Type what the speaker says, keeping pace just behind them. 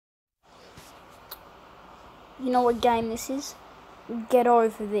You know what game this is? Get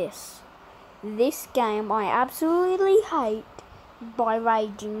over this. This game I absolutely hate by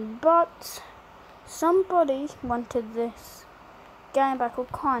raging, but somebody wanted this game back, or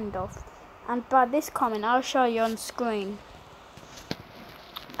kind of. And by this comment, I'll show you on screen.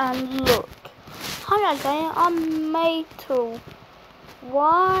 And look. Hi guys, I'm Maytul.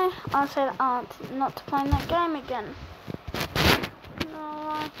 Why? I said not to play that game again.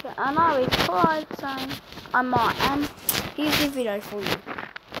 No, and I replied saying I might, and here's the video for you.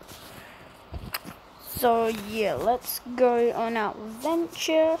 So yeah, let's go on our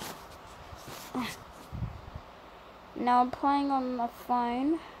adventure. Now I'm playing on my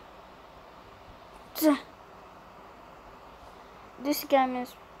phone. This game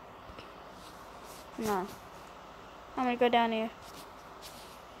is... No. I'm gonna go down here.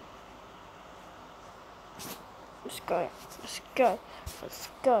 Let's go. Let's go. Let's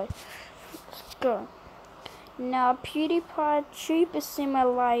go. Let's go. Now PewDiePie Trooper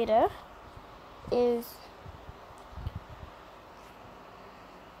Simulator is...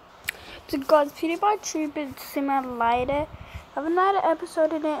 So guys, PewDiePie Trooper Simulator, I haven't had an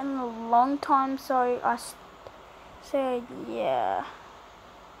episode in it in a long time, so I said yeah.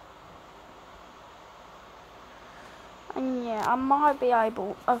 And yeah, I might be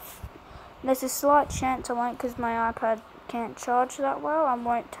able of... There's a slight chance I won't, because my iPad can't charge that well and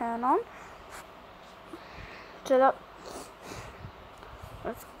won't turn on. So that...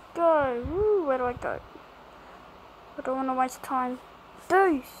 Let's go. Woo, where do I go? I don't want to waste time.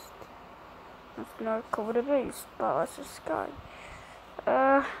 Boost! That's not called a boost, but let's just go.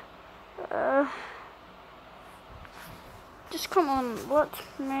 Just come on, let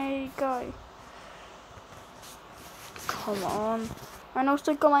me go. Come on. And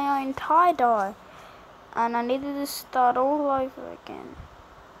also got my own tie-dye. And I needed to start all over again.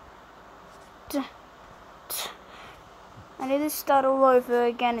 I need to start all over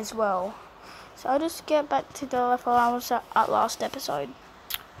again as well. So I'll just get back to the level I was at last episode.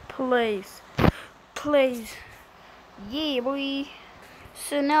 Please. Please. Yeah, boy.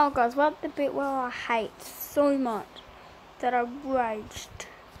 So now guys, we're at the bit where I hate so much that I raged.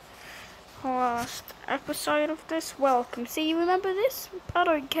 Last episode of this welcome. See, you remember this? I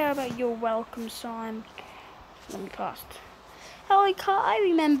don't care about your welcome sign. Let me pass. Hello, car. I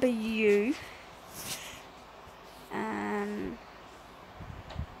remember you. And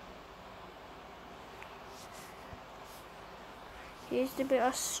here's the bit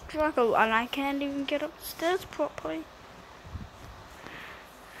I struggle, and I can't even get upstairs properly.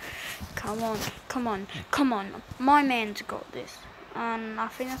 Come on, come on, come on. My man's got this. And I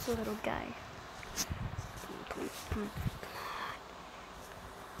think that's a little gay.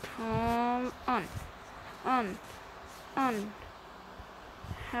 Come on.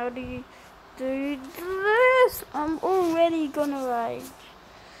 How do you do this? I'm already gonna rage.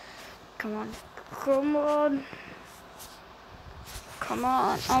 Come on.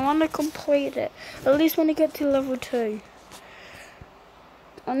 I want to complete it. At least when I get to level 2.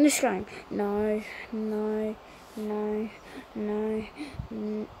 On this game. No.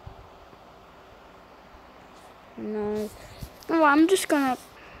 Oh, I'm just gonna...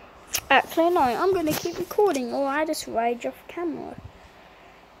 Actually, no. I'm gonna keep recording, or I just rage off camera.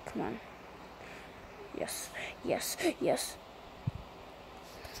 Come on. Yes.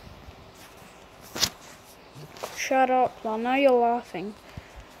 Shut up. I know you're laughing.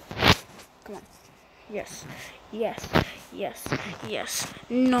 Come on. Yes.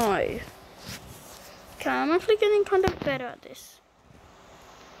 No. Okay, I'm actually getting kind of better at this.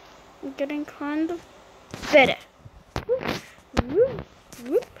 I'm getting kind of better.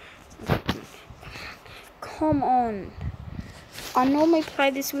 Whoop. Come on. I normally play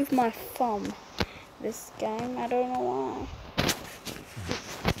this with my thumb. This game, I don't know why.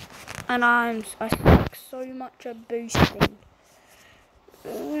 And I suck so much at boosting.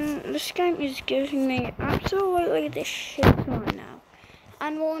 This game is giving me absolutely the shit right now.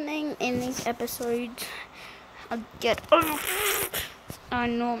 And warning, in these episodes, I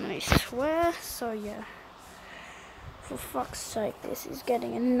normally swear, so yeah. For fuck's sake, this is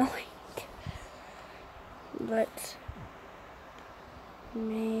getting annoying. Let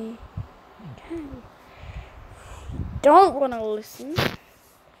me go. Don't want to listen.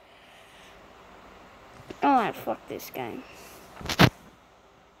 Alright, fuck this game.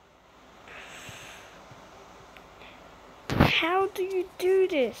 How do you do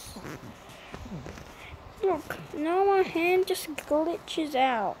this? Look, now my hand just glitches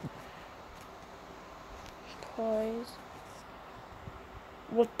out. Please.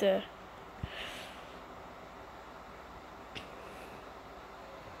 What the?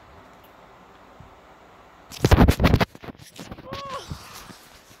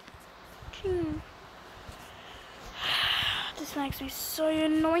 This makes me so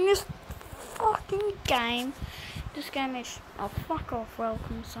annoying. This fucking game. This game is. Oh, fuck off,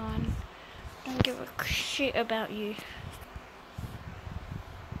 welcome sign. Don't give a shit about you.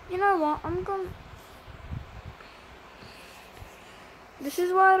 You know what? I'm gonna. This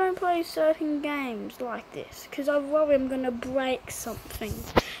is why I don't play certain games like this, because I worry I'm gonna break something.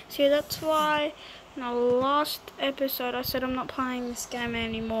 So that's why in the last episode I said I'm not playing this game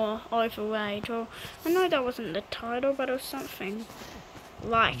anymore, Overrage. Or I know that wasn't the title, but it was something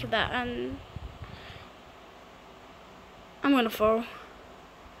like that, and I'm gonna fall.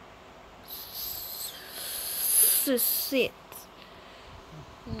 Sit.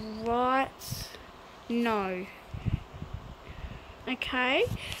 Right. No. Okay.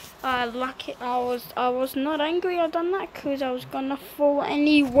 Lucky I was not angry I done that because I was gonna fall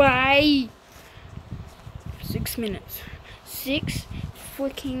anyway. 6 minutes. 6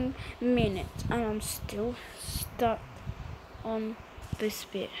 freaking minutes. And I'm still stuck on this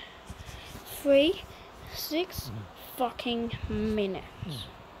bit. 6 fucking minutes.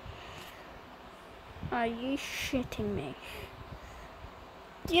 Are you shitting me?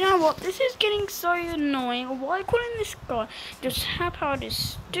 You know what? This is getting so annoying. Why couldn't this guy just have out his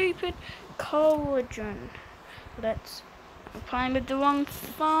stupid collagen? I'm playing with the wrong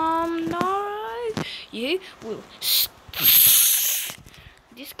farm. No, you will. This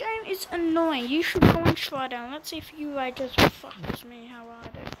game is annoying. You should go and try it out. Let's see if you rate as fuck as me how I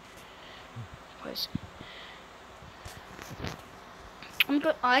do. Please.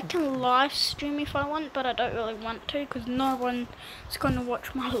 I can live stream if I want, but I don't really want to because no one's going to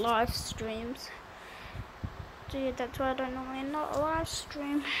watch my live streams. So yeah, that's why I don't normally not live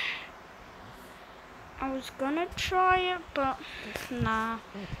stream. I was going to try it, but nah.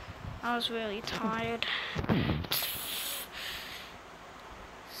 I was really tired.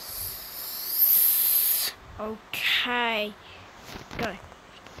 Okay.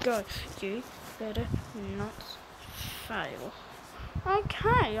 Go. You better not fail.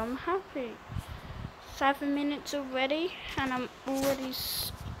 Okay, I'm happy. 7 minutes already, and I'm already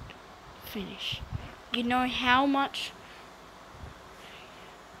finished. You know how much?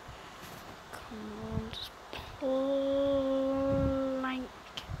 Come on, just plank.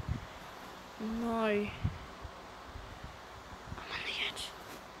 No. I'm on the edge.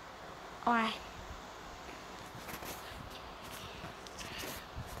 Alright.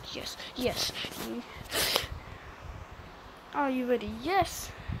 Yes. Are you ready?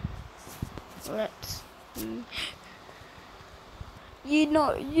 Yes. Let's. You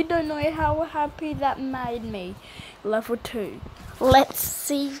don't know how happy that made me. Level 2. Let's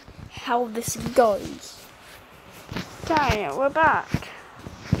see how this goes. Okay, we're back.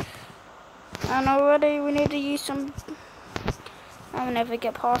 And already we need to use some. I'll never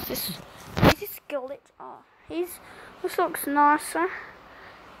get past this. Is this glitch? Oh, this looks nicer.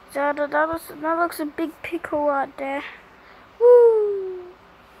 That looks a big pickle right there. Woo!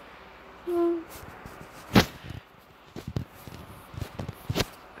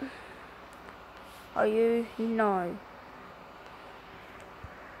 Are you? No.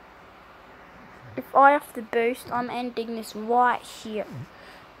 If I have to boost, I'm ending this right here.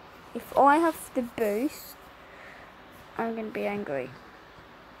 If I have to boost, I'm gonna be angry.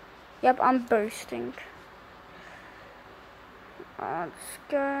 Yep, I'm boosting. Let's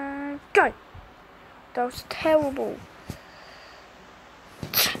go. Go! That was terrible.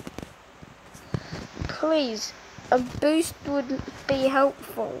 Please, a boost would be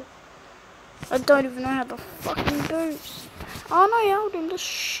helpful. I don't even know how to fucking boost. Oh no, you held him the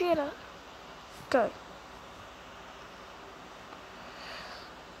shit up. Go.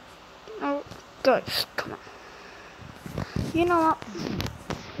 Oh, go. Come on. You know what?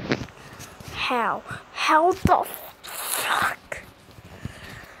 How the fuck?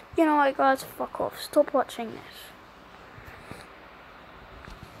 You know what, guys? Fuck off. Stop watching this.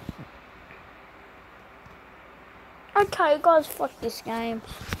 Okay, guys, fuck this game.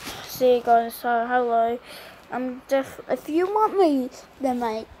 See you guys. So, hello. If you want me to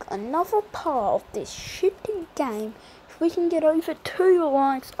make another part of this shitty game, if we can get over 2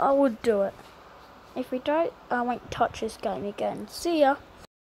 likes, I will do it. If we don't, I won't touch this game again. See ya.